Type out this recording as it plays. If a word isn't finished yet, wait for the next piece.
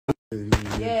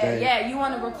Yeah, you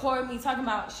want to record me talking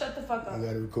about, shut the fuck up. I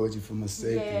got to record you for my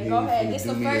safety. Yeah, go ahead. This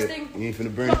the first thing. You ain't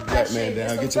finna burn the black man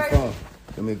down. Get your phone.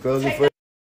 Let me close it first.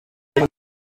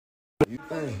 You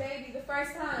think? Baby, the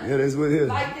first time. Yeah, that's what it is.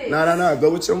 Like this. Nah.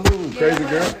 Go with your move, crazy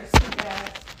girl.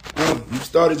 You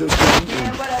started your shit.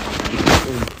 Yeah,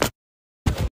 whatever.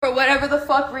 For whatever the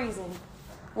fuck reason.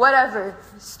 Whatever.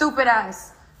 Stupid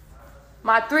ass.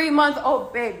 My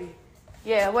 3-month-old baby.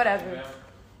 Yeah, whatever.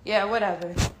 Yeah,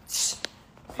 whatever.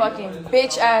 Fucking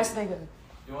bitch ass nigga.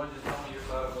 You want to just tell me your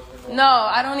side of what's going on? No,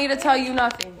 I don't need to tell you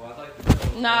nothing. Well, I'd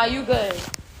like to Nah, you good.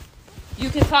 You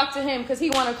can talk to him because he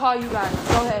want to call you guys.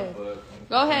 Go ahead.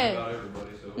 Go ahead.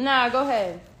 Nah, go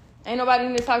ahead. Ain't nobody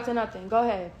need to talk to nothing. Go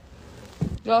ahead.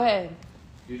 Go ahead.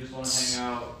 You just want to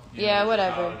hang out. Yeah,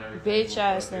 whatever. Bitch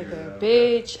ass nigga.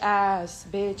 Bitch ass.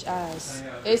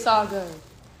 It's all good.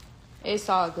 It's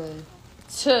all good.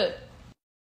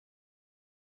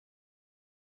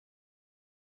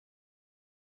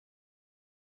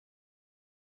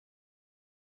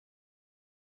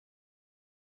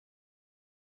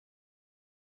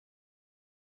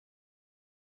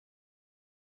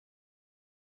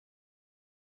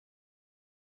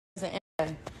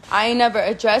 I ain't never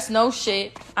addressed no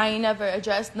shit. I ain't never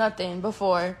addressed nothing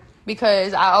before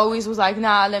because I always was like,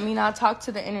 nah, let me not talk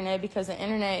to the internet because the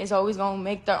internet is always going to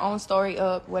make their own story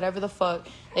up, whatever the fuck.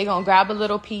 They going to grab a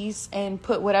little piece and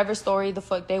put whatever story the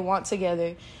fuck they want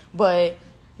together. But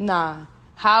nah,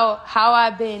 how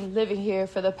I've been living here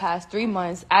for the past 3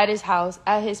 months at his house,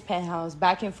 at his penthouse,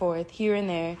 back and forth, here and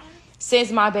there,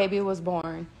 since my baby was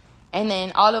born. And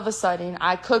then all of a sudden,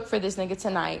 I cook for this nigga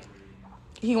tonight.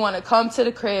 He want to come to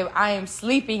the crib. I am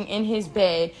sleeping in his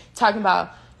bed talking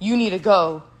about, you need to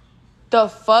go. The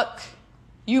fuck?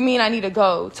 You mean I need to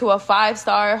go to a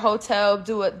 5-star hotel,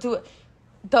 do it.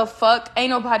 The fuck?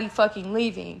 Ain't nobody fucking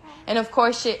leaving. And of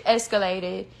course shit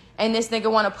escalated. And this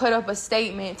nigga want to put up a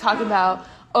statement talking about,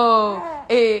 oh,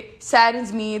 it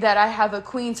saddens me that I have a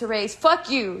queen to raise.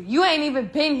 Fuck you. You ain't even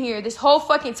been here this whole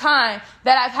fucking time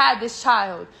that I've had this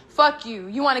child. Fuck you.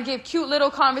 You want to give cute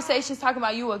little conversations talking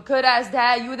about you a good ass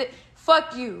dad.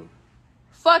 Fuck you.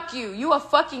 Fuck you. You a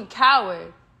fucking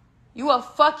coward. You a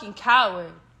fucking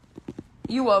coward.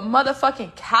 You a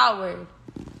motherfucking coward.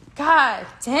 God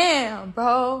damn,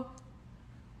 bro.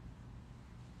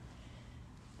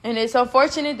 And it's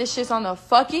unfortunate this shit's on the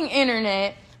fucking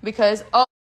internet because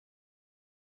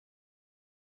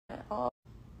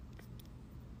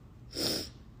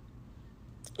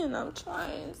and I'm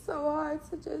trying so hard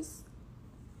to just...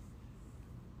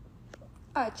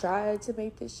 I tried to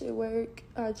make this shit work.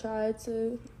 I tried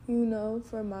to,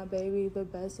 for my baby, the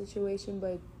best situation,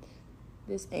 but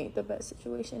this ain't the best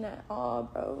situation at all,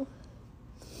 bro.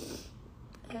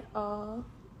 At all.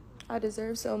 I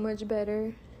deserve so much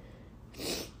better.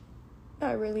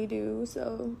 I really do.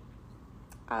 So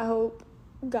I hope,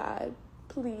 God,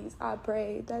 please, I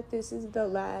pray that this is the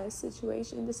last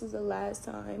situation. This is the last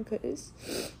time, because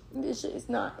this shit is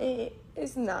not it.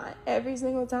 It's not. Every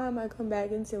single time I come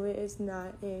back into it, it's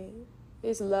not it.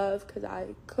 It's love, because I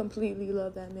completely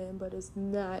love that man, but it's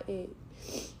not it.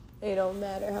 It don't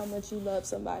matter how much you love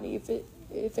somebody. If it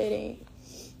ain't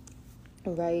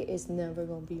right, it's never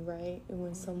gonna be right. And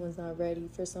when someone's not ready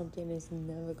for something, it's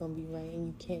never gonna be right. And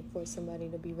you can't force somebody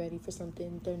to be ready for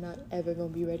something they're not ever gonna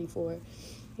be ready for.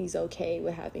 He's okay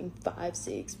with having 5,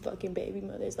 6 fucking baby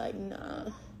mothers. Like,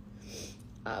 nah,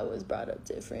 I was brought up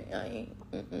different. I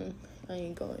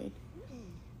ain't going.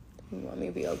 You want me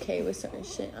to be okay with certain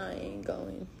shit? I ain't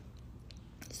going.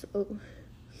 So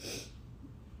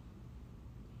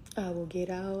I will get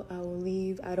out. I will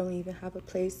leave. I don't even have a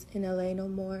place in LA no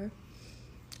more.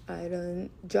 I done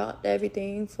dropped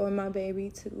everything for my baby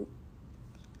to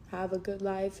have a good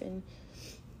life and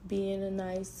be in a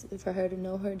nice, for her to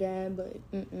know her dad, but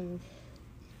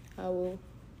I will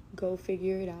go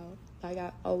figure it out like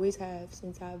I always have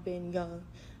since I've been young.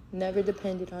 Never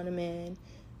depended on a man,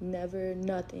 never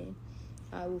nothing.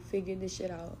 I will figure this shit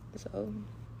out. So,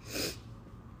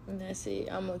 and that's it.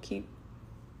 I'm gonna keep,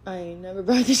 I ain't never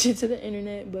brought this shit to the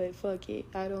internet, but fuck it.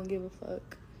 I don't give a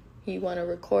fuck. He want to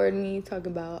record me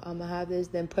talking about I'm going to have this,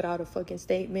 then put out a fucking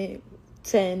statement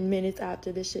 10 minutes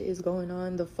after this shit is going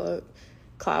on. The fuck?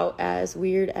 Clout ass,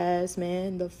 weird ass,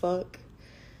 man. The fuck?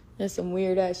 That's some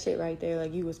weird ass shit right there.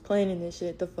 Like, you was planning this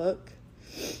shit. The fuck?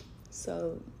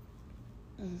 So,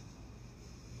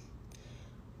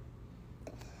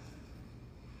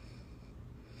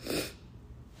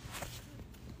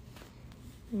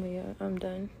 yeah, I'm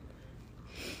done.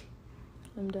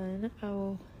 I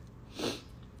will